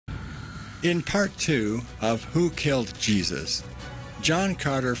In part 2 of Who Killed Jesus, John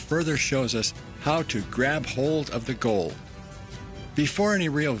Carter further shows us how to grab hold of the goal. Before any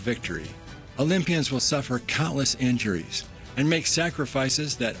real victory, Olympians will suffer countless injuries and make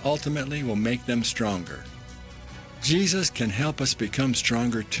sacrifices that ultimately will make them stronger. Jesus can help us become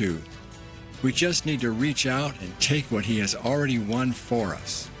stronger too. We just need to reach out and take what he has already won for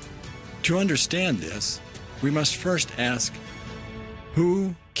us. To understand this, we must first ask,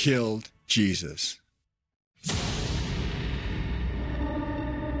 who killed Jesus?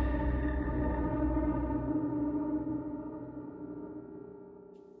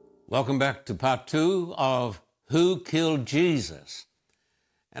 Welcome back to part 2 of Who Killed Jesus?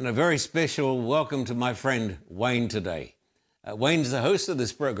 And a very special welcome to my friend Wayne today. Wayne's the host of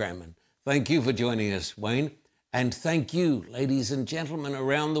this program, and thank you for joining us, Wayne. And thank you, ladies and gentlemen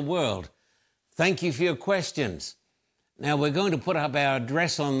around the world. Thank you for your questions. Now, we're going to put up our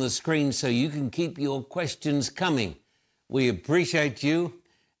address on the screen so you can keep your questions coming. We appreciate you,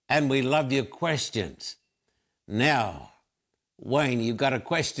 and we love your questions. Now, Wayne, you've got a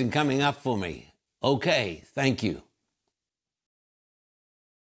question coming up for me. Okay, thank you.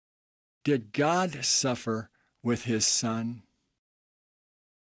 Did God suffer with his Son?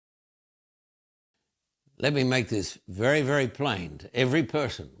 Let me make this very, very plain to every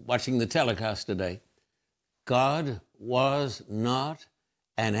person watching the telecast today. God was not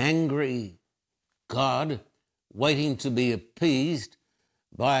an angry God waiting to be appeased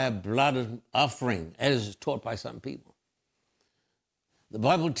by a blood offering, as is taught by some people. The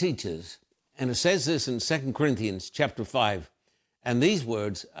Bible teaches, and it says this in 2 Corinthians chapter 5, and these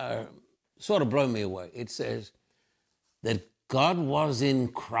words sort of blow me away. It says that God was in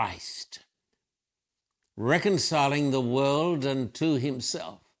Christ, reconciling the world unto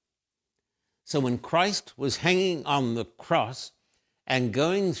himself. So when Christ was hanging on the cross and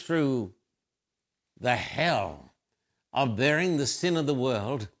going through the hell of bearing the sin of the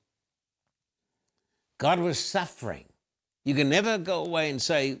world, God was suffering. You can never go away and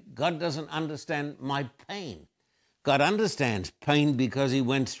say, God doesn't understand my pain. God understands pain because he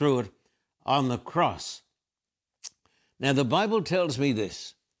went through it on the cross. Now, the Bible tells me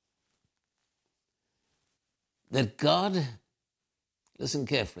this, that God, listen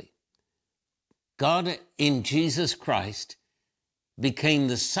carefully, God in Jesus Christ became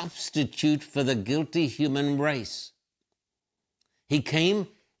the substitute for the guilty human race. He came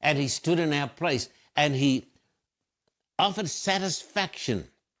and he stood in our place and he offered satisfaction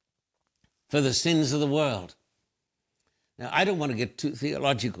for the sins of the world. Now, I don't want to get too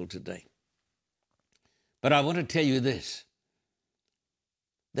theological today, but I want to tell you this,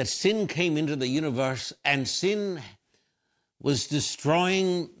 that sin came into the universe and sin was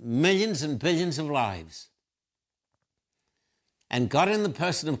destroying millions and billions of lives. And God in the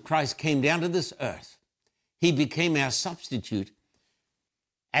person of Christ came down to this earth. He became our substitute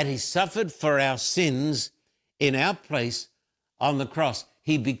and he suffered for our sins in our place on the cross.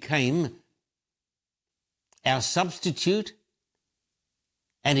 He became our substitute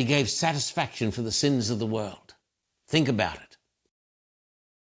and he gave satisfaction for the sins of the world. Think about it.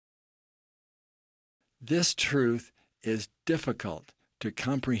 This truth is difficult to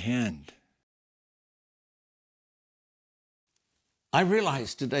comprehend. I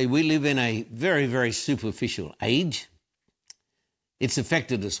realize today we live in a very, very superficial age. It's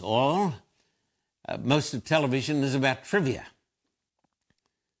affected us all. Most of television is about trivia.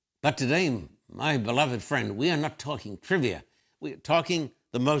 But today, my beloved friend, we are not talking trivia. We are talking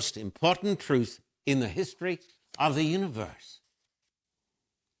the most important truth in the history of the universe.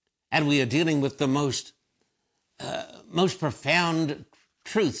 And we are dealing with the most profound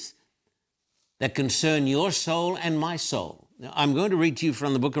truths that concern your soul and my soul. Now, I'm going to read to you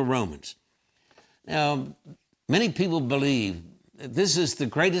from the book of Romans. Now, many people believe that this is the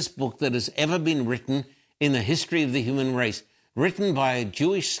greatest book that has ever been written in the history of the human race, written by a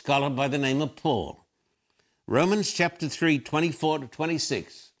Jewish scholar by the name of Paul. Romans chapter 3, 24 to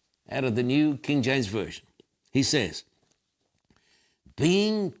 26, out of the New King James Version. He says,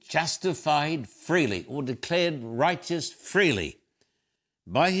 being justified freely or declared righteous freely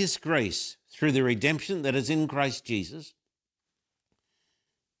by his grace through the redemption that is in Christ Jesus,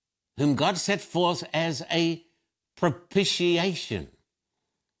 whom God set forth as a propitiation.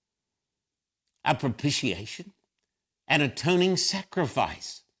 A propitiation, an atoning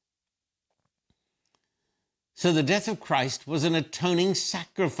sacrifice. So the death of Christ was an atoning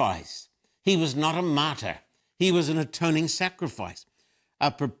sacrifice. He was not a martyr. He was an atoning sacrifice. A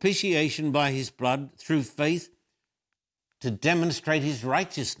propitiation by his blood through faith to demonstrate his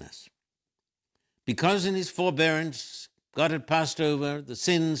righteousness. Because in his forbearance, God had passed over the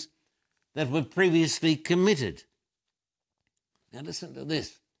sins that were previously committed. Now listen to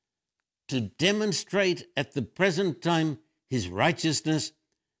this. To demonstrate at the present time his righteousness,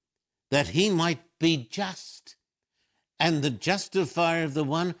 that he might be just and the justifier of the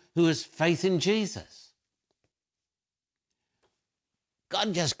one who has faith in Jesus.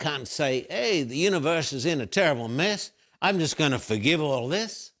 God just can't say, hey, the universe is in a terrible mess. I'm just going to forgive all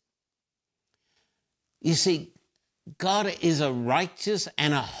this. You see, God is a righteous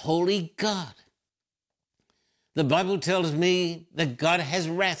and a holy God. The Bible tells me that God has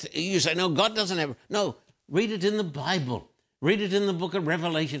wrath. You say, no, God doesn't have. No, read it in the Bible. Read it in the book of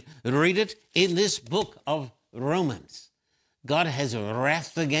Revelation. Read it in this book of Romans. God has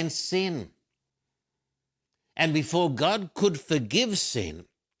wrath against sin. And before God could forgive sin,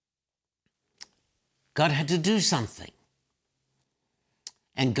 God had to do something.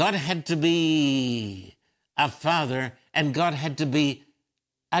 And God had to be a father, and God had to be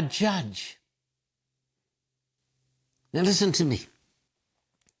a judge. Now listen to me.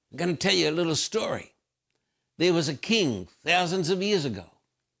 I'm going to tell you a little story. There was a king thousands of years ago.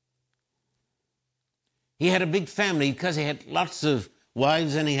 He had a big family because he had lots of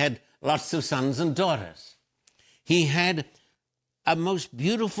wives and he had lots of sons and daughters. He had a most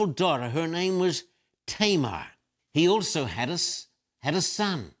beautiful daughter. Her name was Tamar. He also had a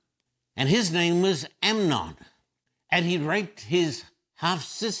son, and his name was Amnon. And he raped his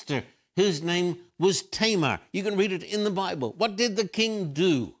half-sister, whose name was Tamar. You can read it in the Bible. What did the king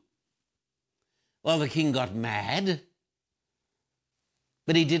do? Well, the king got mad,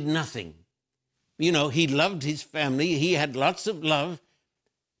 but he did nothing. You know, he loved his family. He had lots of love,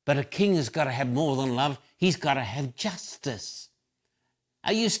 but a king has got to have more than love. He's got to have justice.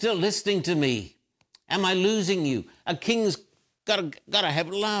 Are you still listening to me? Am I losing you? A king's got to have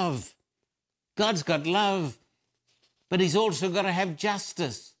love. God's got love, but he's also got to have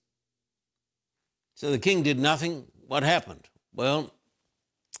justice. So the king did nothing. What happened? Well,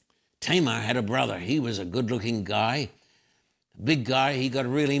 Tamar had a brother. He was a good-looking guy, a big guy. He got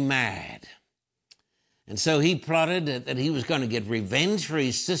really mad. And so he plotted that he was going to get revenge for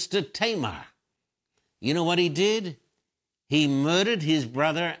his sister Tamar. You know what he did? He murdered his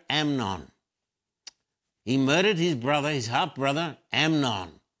brother Amnon. He murdered his brother, his half-brother Amnon.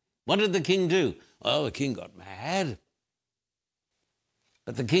 What did the king do? Oh, the king got mad.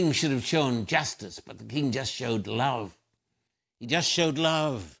 But the king should have shown justice, but the king just showed love. He just showed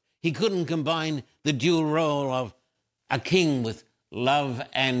love. He couldn't combine the dual role of a king with love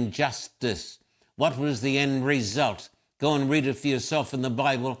and justice. What was the end result? Go and read it for yourself in the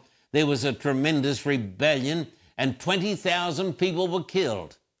Bible. There was a tremendous rebellion and 20,000 people were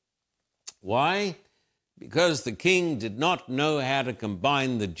killed. Why? Because the king did not know how to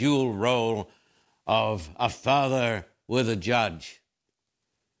combine the dual role of a father with a judge.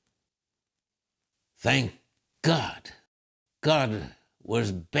 Thank God. God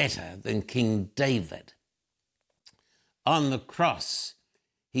was better than King David. On the cross,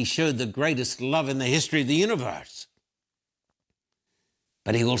 he showed the greatest love in the history of the universe.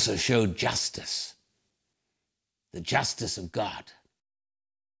 But he also showed justice, the justice of God.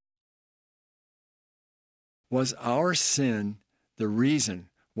 Was our sin the reason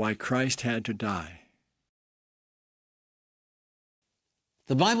why Christ had to die?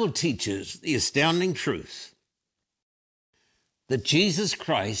 The Bible teaches the astounding truth that Jesus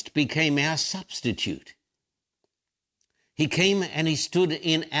Christ became our substitute. He came and he stood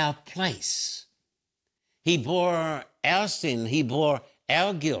in our place. He bore our sin, he bore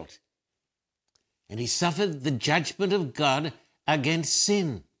our guilt, and he suffered the judgment of God against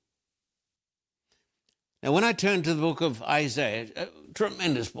sin. Now, when I turn to the book of Isaiah, a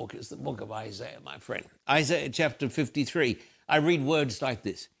tremendous book is the book of Isaiah, my friend. Isaiah chapter 53, I read words like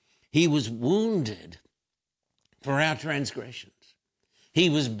this. He was wounded for our transgressions. He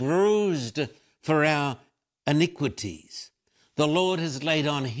was bruised for our iniquities. The Lord has laid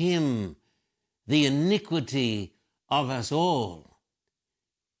on him the iniquity of us all.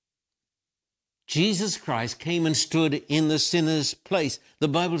 Jesus Christ came and stood in the sinner's place. The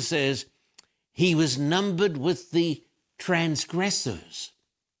Bible says he was numbered with the transgressors.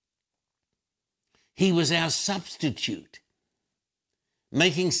 He was our substitute,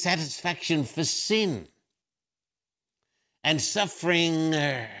 making satisfaction for sin and suffering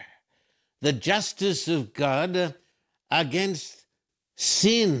the justice of God against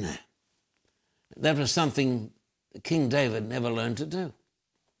sin. That was something King David never learned to do.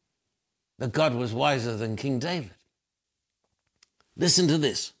 But God was wiser than King David. Listen to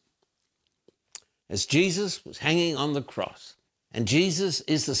this. As Jesus was hanging on the cross, and Jesus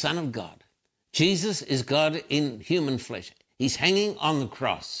is the Son of God. Jesus is God in human flesh. He's hanging on the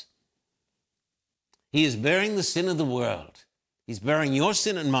cross. He is bearing the sin of the world. He's bearing your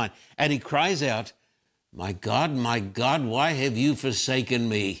sin and mine. And he cries out, my God, why have you forsaken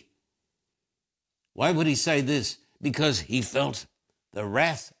me? Why would he say this? Because he felt the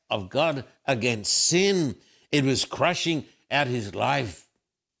wrath of God against sin. It was crushing out his life.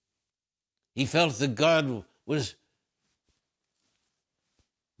 He felt that God was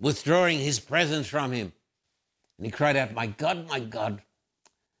withdrawing his presence from him. And he cried out, my God,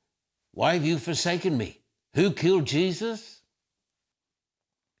 why have you forsaken me? Who killed Jesus?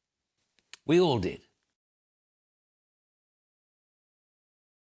 We all did.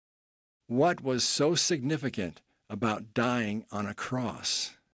 What was so significant about dying on a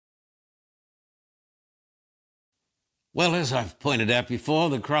cross? Well, as I've pointed out before,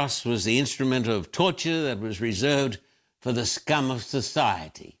 the cross was the instrument of torture that was reserved for the scum of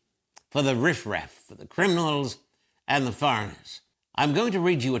society, for the riffraff, for the criminals and the foreigners. I'm going to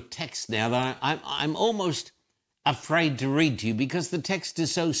read you a text now that I'm almost afraid to read to you because the text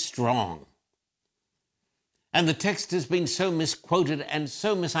is so strong. And the text has been so misquoted and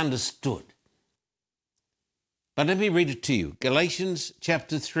so misunderstood. But let me read it to you. Galatians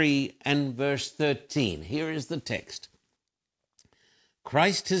chapter 3 and verse 13. Here is the text.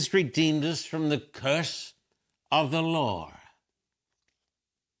 Christ has redeemed us from the curse of the law.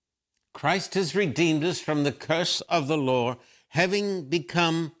 Christ has redeemed us from the curse of the law, having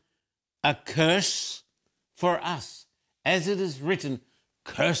become a curse for us. As it is written,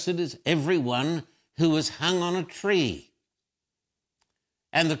 cursed is everyone who was hung on a tree.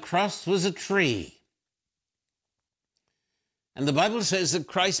 And the cross was a tree. And the Bible says that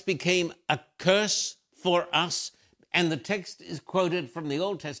Christ became a curse for us. And the text is quoted from the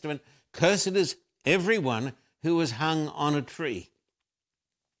Old Testament, cursed is everyone who was hung on a tree.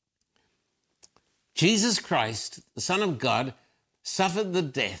 Jesus Christ, the Son of God, suffered the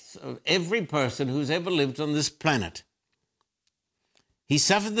death of every person who's ever lived on this planet. He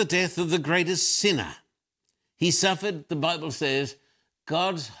suffered the death of the greatest sinner. He suffered, the Bible says,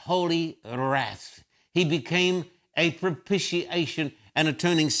 God's holy wrath. He became a propitiation, an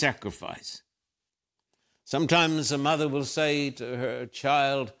atoning sacrifice. Sometimes a mother will say to her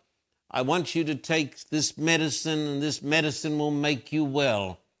child, I want you to take this medicine, and this medicine will make you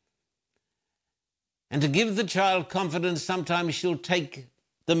well. And to give the child confidence, sometimes she'll take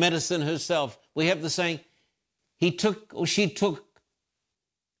the medicine herself. We have the saying, he took or she took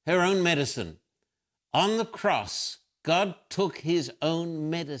her own medicine. On the cross, God took his own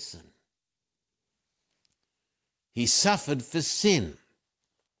medicine. He suffered for sin.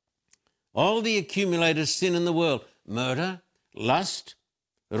 All the accumulated sin in the world, murder, lust,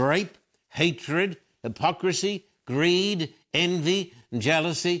 rape, hatred, hypocrisy, greed, envy,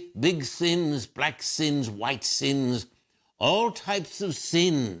 jealousy, big sins, black sins, white sins, all types of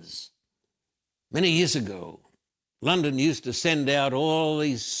sins. Many years ago, London used to send out all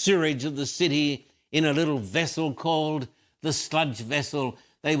the sewage of the city in a little vessel called the sludge vessel.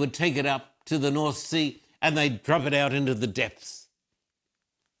 They would take it up to the North Sea and they'd drop it out into the depths.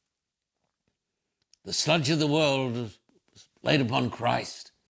 The sludge of the world was laid upon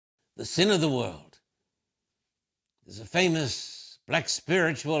Christ, the sin of the world. There's a famous black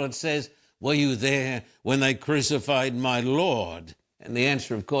spiritual that says, were you there when they crucified my Lord? And the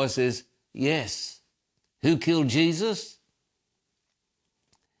answer, of course, is yes. Who killed Jesus?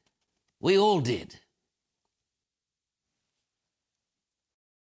 We all did.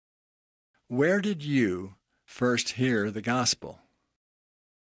 Where did you first hear the gospel?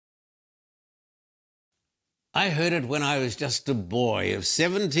 I heard it when I was just a boy of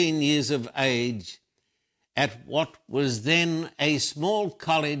 17 years of age at what was then a small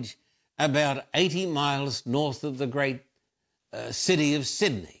college about 80 miles north of the great city of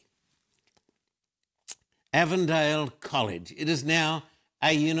Sydney. Avondale College. It is now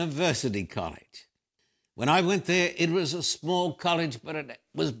a university college. When I went there, it was a small college, but it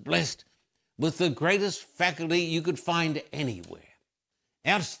was blessed with the greatest faculty you could find anywhere.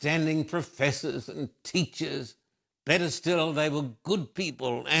 Outstanding professors and teachers. Better still, they were good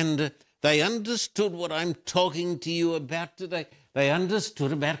people, and they understood what I'm talking to you about today. They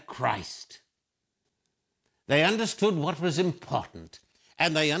understood about Christ. They understood what was important,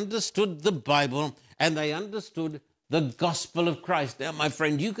 and they understood the Bible, and they understood the gospel of Christ. Now, my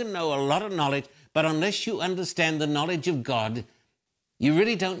friend, you can know a lot of knowledge, but unless you understand the knowledge of God, you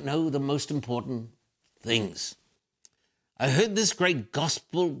really don't know the most important things. I heard this great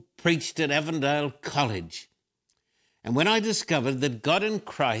gospel preached at Avondale College. And when I discovered that God in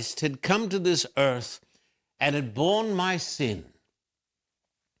Christ had come to this earth and had borne my sin,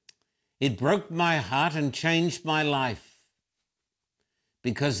 it broke my heart and changed my life.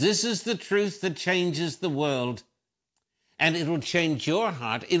 because this is the truth that changes the world, and it'll change your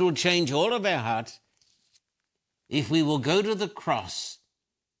heart. It'll change all of our hearts if we will go to the cross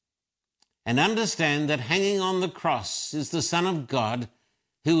and understand that hanging on the cross is the Son of God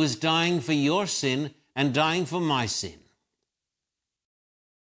who is dying for your sin and dying for my sin.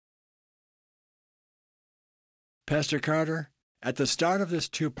 Pastor Carter, at the start of this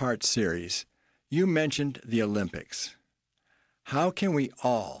two-part series, you mentioned the Olympics. How can we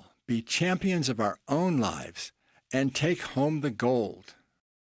all be champions of our own lives and take home the gold?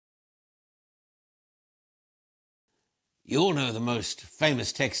 You all know the most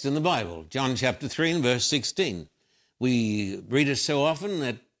famous text in the Bible, John chapter 3 and verse 16. We read it so often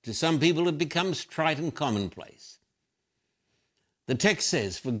that to some people it becomes trite and commonplace. The text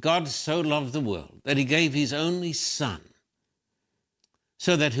says, "For God so loved the world that he gave his only Son,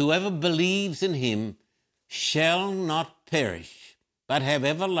 so that whoever believes in him shall not perish, but have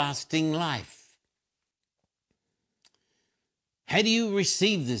everlasting life." How do you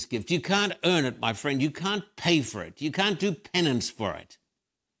receive this gift? You can't earn it, my friend. You can't pay for it. You can't do penance for it.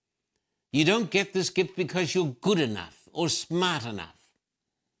 You don't get this gift because you're good enough or smart enough.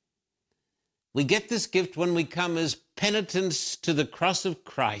 We get this gift when we come as penitents to the cross of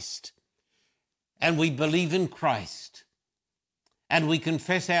Christ, and we believe in Christ, and we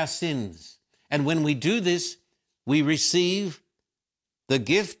confess our sins. And when we do this, we receive the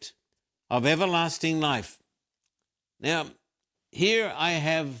gift of everlasting life. Now, here I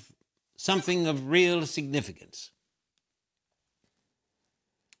have something of real significance.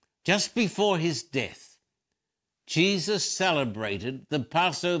 Just before his death, Jesus celebrated the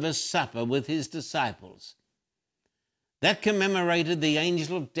Passover supper with his disciples. That commemorated the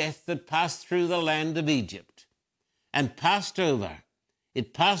angel of death that passed through the land of Egypt and passed over.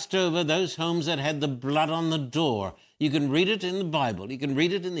 It passed over those homes that had the blood on the door. You can read it in the Bible. You can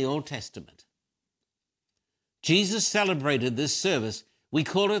read it in the Old Testament. Jesus celebrated this service. We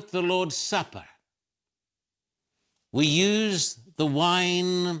call it the Lord's Supper. We use the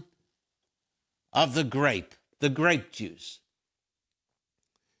wine of the grape juice.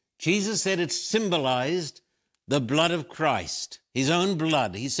 Jesus said it symbolized the blood of Christ, his own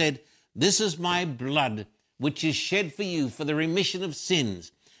blood. He said, "This is my blood, which is shed for you for the remission of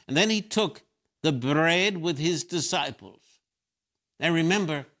sins." And then he took the bread with his disciples. Now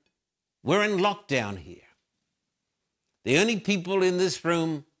remember, we're in lockdown here. The only people in this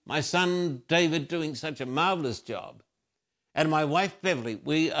room, my son David doing such a marvelous job, and my wife Beverly,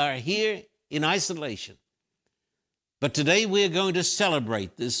 we are here in isolation. But today we are going to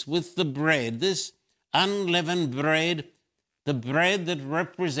celebrate this with the bread, this unleavened bread, the bread that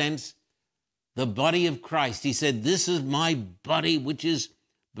represents the body of Christ. He said, "This is my body which is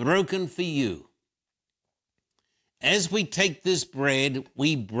broken for you." As we take this bread,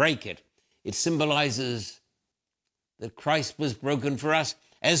 we break it. It symbolizes that Christ was broken for us.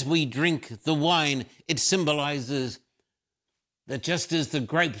 As we drink the wine, it symbolizes that just as the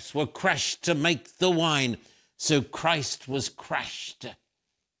grapes were crushed to make the wine, so Christ was crushed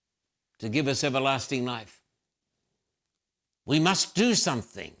to give us everlasting life. We must do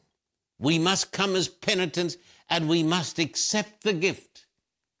something. We must come as penitents, and we must accept the gift.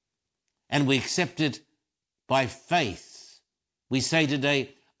 And we accept it by faith. We say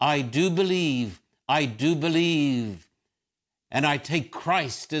today, "I do believe, and I take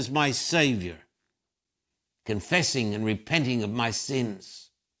Christ as my Savior," confessing and repenting of my sins.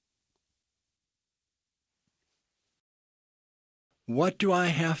 What do I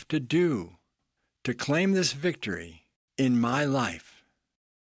have to do to claim this victory in my life?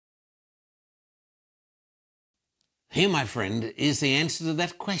 Here, my friend, is the answer to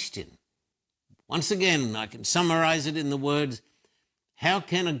that question. Once again, I can summarize it in the words, how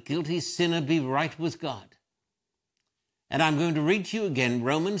can a guilty sinner be right with God? And I'm going to read to you again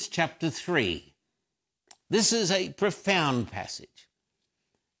Romans chapter 3. This is a profound passage.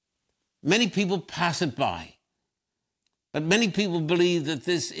 Many people pass it by, but many people believe that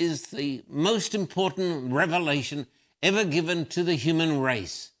this is the most important revelation ever given to the human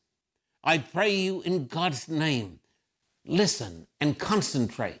race. I pray you in God's name, listen and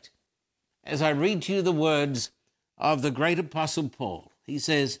concentrate as I read to you the words of the great apostle Paul. He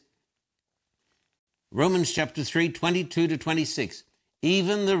says, Romans chapter 3, 22 to 26,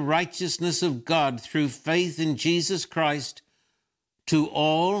 "Even the righteousness of God through faith in Jesus Christ to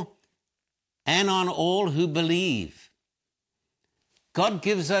all and on all who believe." God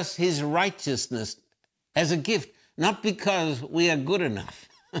gives us his righteousness as a gift, not because we are good enough,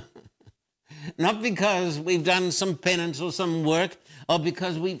 not because we've done some penance or some work, or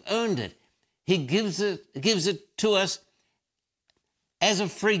because we've earned it. He gives it to us as a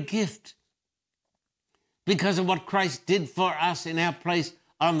free gift because of what Christ did for us in our place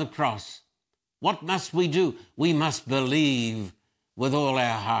on the cross. What must we do? We must believe with all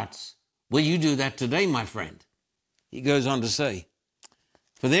our hearts. Will you do that today, my friend? He goes on to say,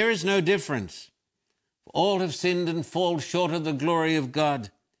 for there is no difference. All have sinned and fall short of the glory of God,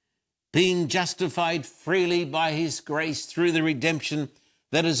 being justified freely by his grace through the redemption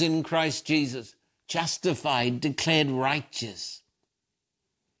that is in Christ Jesus. Justified, declared righteous.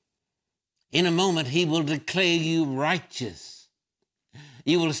 In a moment, he will declare you righteous.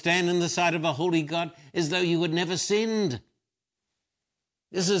 You will stand in the sight of a holy God as though you had never sinned.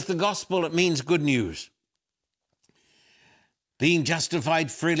 This is the gospel. It means good news. Being justified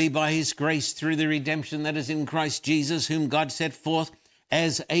freely by his grace through the redemption that is in Christ Jesus, whom God set forth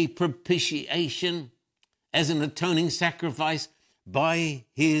as a propitiation, as an atoning sacrifice by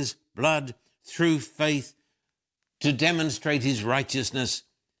his blood through faith to demonstrate his righteousness,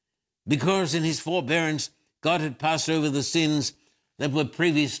 because in his forbearance God had passed over the sins that were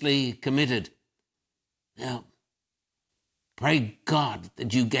previously committed. Now, pray God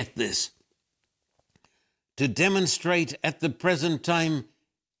that you get this. To demonstrate at the present time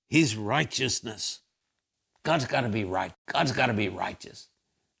his righteousness. God's got to be right. God's got to be righteous.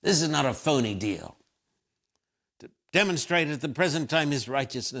 This is not a phony deal. To demonstrate at the present time his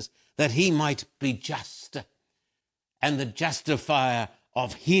righteousness, that he might be just and the justifier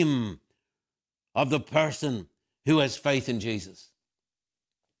of him, of the person who has faith in Jesus.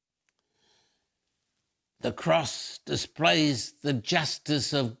 The cross displays the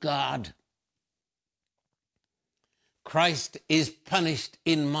justice of God. Christ is punished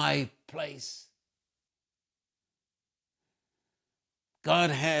in my place.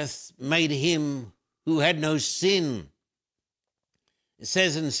 God hath made him who had no sin. It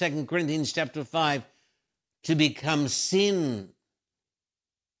says in 2 Corinthians chapter 5, to become sin,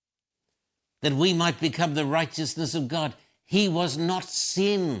 that we might become the righteousness of God. He was not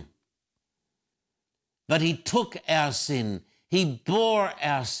sin, but he took our sin. He bore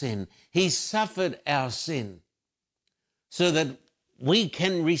our sin. He suffered our sin, so that we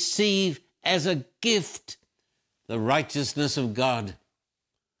can receive as a gift the righteousness of God.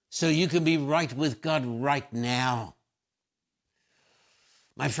 So you can be right with God right now.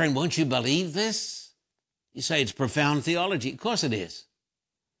 My friend, won't you believe this? You say it's profound theology. Of course it is.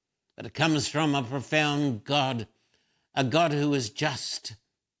 But it comes from a profound God, a God who is just,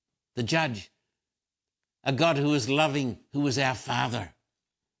 the judge, a God who is loving, who is our Father.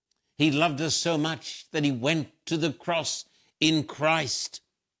 He loved us so much that he went to the cross in Christ.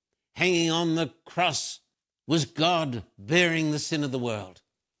 Hanging on the cross was God bearing the sin of the world.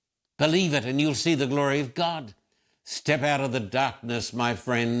 Believe it and you'll see the glory of God. Step out of the darkness, my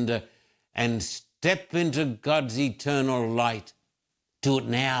friend, and step into God's eternal light. Do it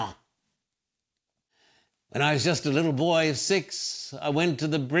now. When I was just a little boy of 6, I went to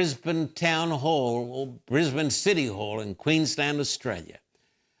the Brisbane Town Hall, or Brisbane City Hall in Queensland, Australia.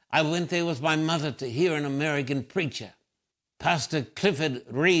 I went there with my mother to hear an American preacher, Pastor Clifford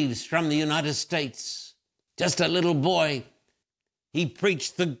Reeves from the United States. Just a little boy, he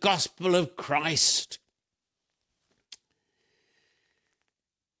preached the gospel of Christ.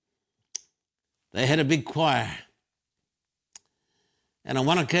 They had a big choir. And on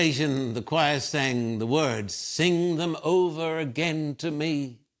one occasion, the choir sang the words, "Sing them over again to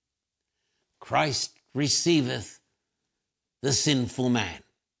me. Christ receiveth the sinful man."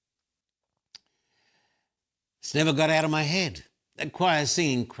 It's never got out of my head. That choir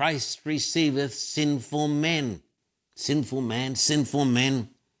singing, "Christ receiveth sinful men." Sinful man, sinful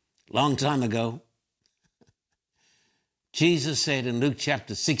men. Long time ago. Jesus said in Luke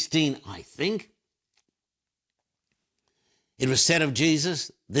chapter 16, I think, it was said of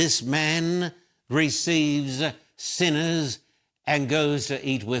Jesus, "This man receives sinners and goes to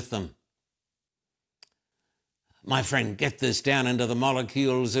eat with them." My friend, get this down into the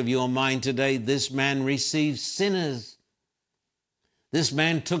molecules of your mind today. This man receives sinners. This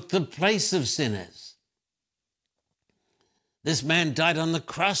man took the place of sinners. This man died on the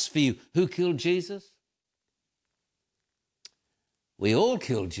cross for you. Who killed Jesus? We all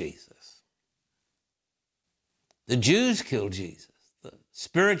killed Jesus. The Jews killed Jesus. The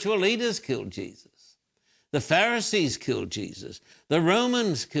spiritual leaders killed Jesus. The Pharisees killed Jesus. The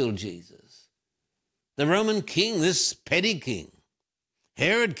Romans killed Jesus. The Roman king, this petty king,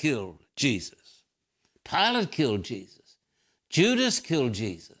 Herod killed Jesus. Pilate killed Jesus. Judas killed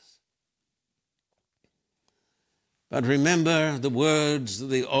Jesus. But remember the words of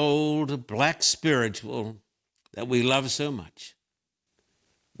the old black spiritual that we love so much.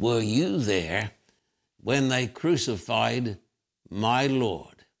 Were you there when they crucified my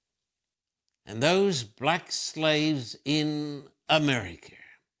Lord. And those black slaves in America,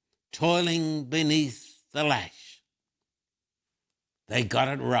 toiling beneath the lash, they got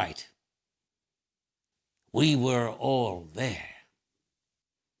it right. We were all there.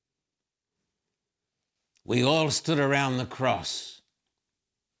 We all stood around the cross.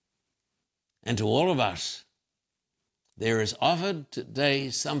 And to all of us, there is offered today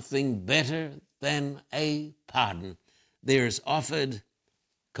something better than a pardon. There is offered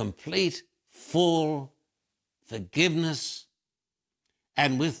complete, full forgiveness.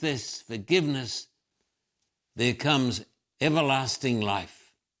 And with this forgiveness, there comes everlasting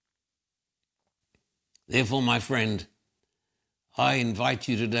life. Therefore, my friend, I invite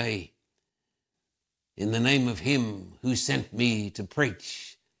you today, in the name of Him who sent me to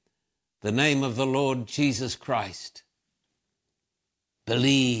preach, the name of the Lord Jesus Christ,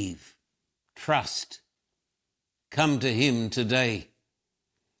 believe, trust, come to Him today.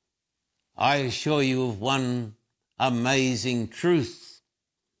 I assure you of one amazing truth.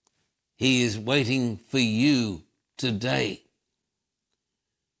 He is waiting for you today.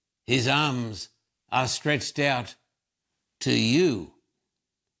 His arms are stretched out to you.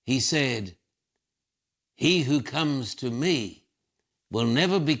 He said, "He who comes to me will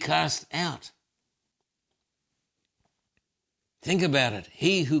never be cast out." Think about it.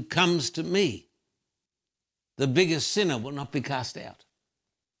 He who comes to me, the biggest sinner, will not be cast out.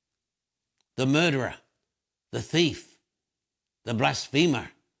 The murderer, the thief, the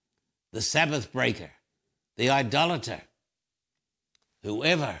blasphemer, the Sabbath breaker, the idolater,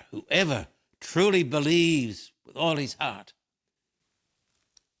 whoever truly believes with all his heart,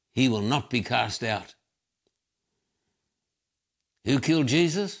 he will not be cast out. Who killed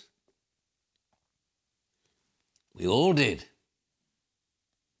Jesus? We all did.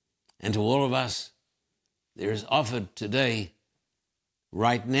 And to all of us, there is offered today,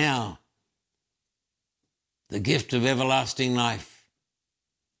 right now, the gift of everlasting life.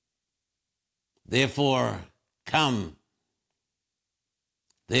 Therefore, come.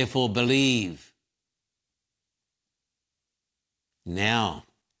 Therefore, believe. Now.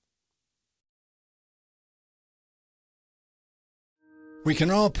 We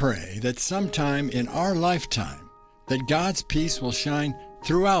can all pray that sometime in our lifetime that God's peace will shine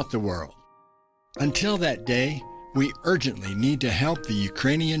throughout the world. Until that day, we urgently need to help the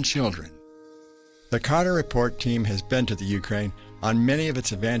Ukrainian children. The Carter Report team has been to the Ukraine on many of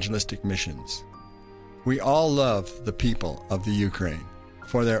its evangelistic missions. We all love the people of the Ukraine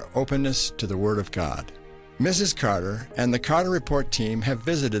for their openness to the Word of God. Mrs. Carter and the Carter Report team have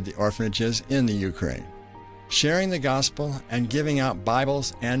visited the orphanages in the Ukraine, sharing the gospel and giving out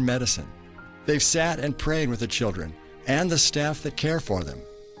Bibles and medicine. They've sat and prayed with the children and the staff that care for them.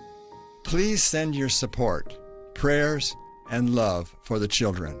 Please send your support, prayers, and love for the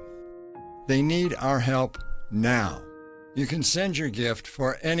children. They need our help now. You can send your gift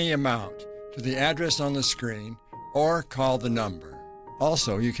for any amount to the address on the screen or call the number.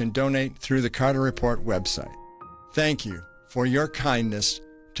 Also, you can donate through the Carter Report website. Thank you for your kindness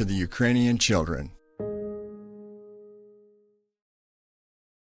to the Ukrainian children.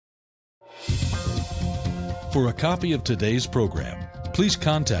 For a copy of today's program, please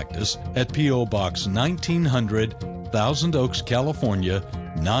contact us at P.O. Box 1900, Thousand Oaks, California,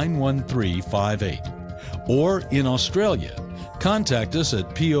 91358. Or in Australia, contact us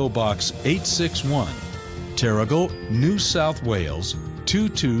at P.O. Box 861, Terrigal, New South Wales,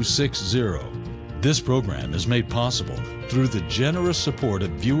 2260. This program is made possible through the generous support of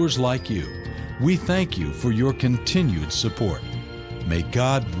viewers like you. We thank you for your continued support. May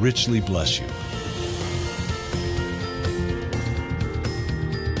God richly bless you.